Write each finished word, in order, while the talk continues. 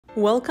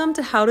Welcome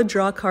to How to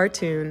Draw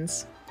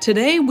Cartoons.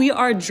 Today we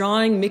are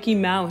drawing Mickey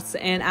Mouse,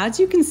 and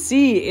as you can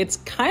see, it's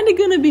kind of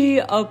gonna be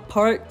a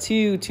part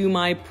 2 to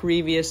my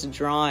previous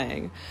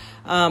drawing.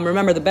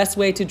 Remember, the best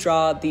way to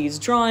draw these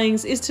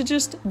drawings is to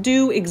just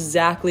do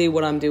exactly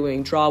what I'm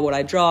doing. Draw what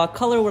I draw,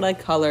 color what I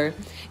color,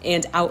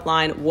 and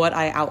outline what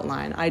I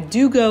outline. I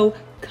do go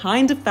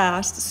kind of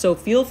fast, so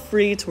feel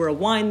free to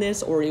rewind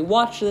this or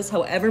rewatch this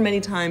however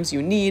many times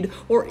you need,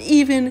 or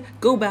even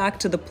go back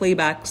to the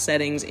playback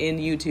settings in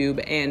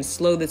YouTube and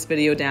slow this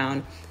video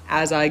down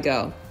as I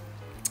go.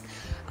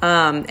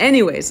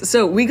 Anyways,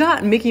 so we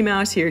got Mickey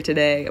Mouse here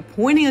today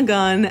pointing a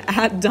gun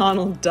at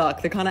Donald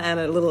Duck. They're kind of at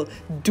a little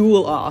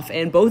duel off,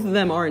 and both of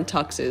them are in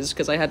tuxes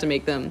because I had to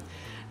make them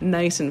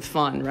nice and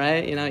fun,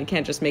 right? You know, you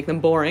can't just make them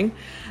boring.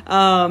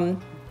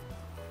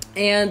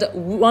 And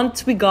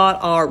once we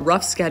got our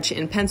rough sketch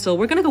in pencil,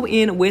 we're gonna go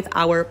in with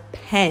our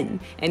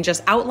pen and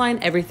just outline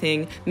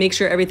everything, make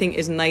sure everything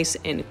is nice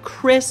and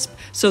crisp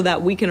so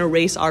that we can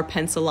erase our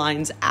pencil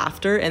lines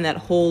after and that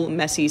whole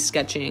messy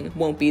sketching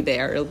won't be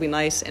there. It'll be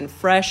nice and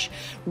fresh,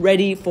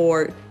 ready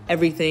for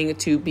everything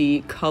to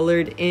be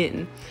colored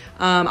in.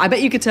 I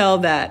bet you could tell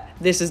that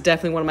this is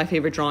definitely one of my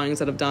favorite drawings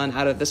that I've done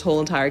out of this whole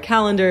entire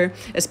calendar,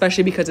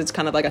 especially because it's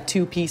kind of like a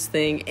two-piece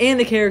thing and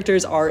the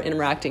characters are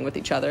interacting with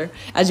each other.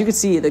 As you can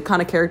see, the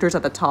kind of characters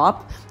at the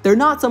top, they're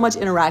not so much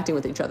interacting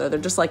with each other. They're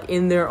just like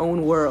in their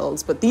own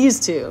worlds. But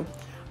these two,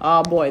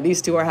 oh boy, these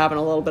two are having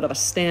a little bit of a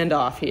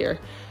standoff here.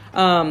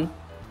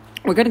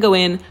 We're gonna go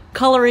in,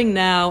 coloring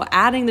now,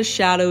 adding the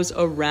shadows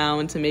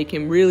around to make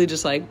him really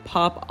just like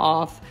pop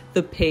off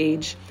the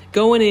page,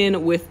 going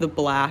in with the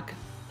black,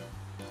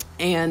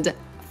 and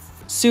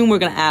soon we're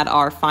gonna add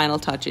our final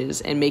touches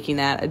and making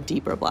that a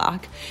deeper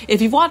black.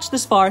 If you've watched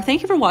this far,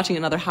 thank you for watching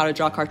another How to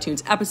Draw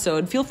Cartoons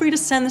episode. Feel free to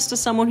send this to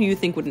someone who you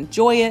think would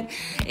enjoy it.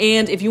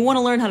 And if you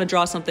wanna learn how to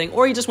draw something,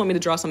 or you just want me to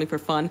draw something for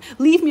fun,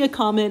 leave me a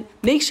comment,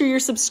 make sure you're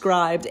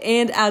subscribed,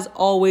 and as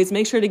always,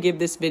 make sure to give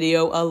this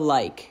video a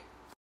like.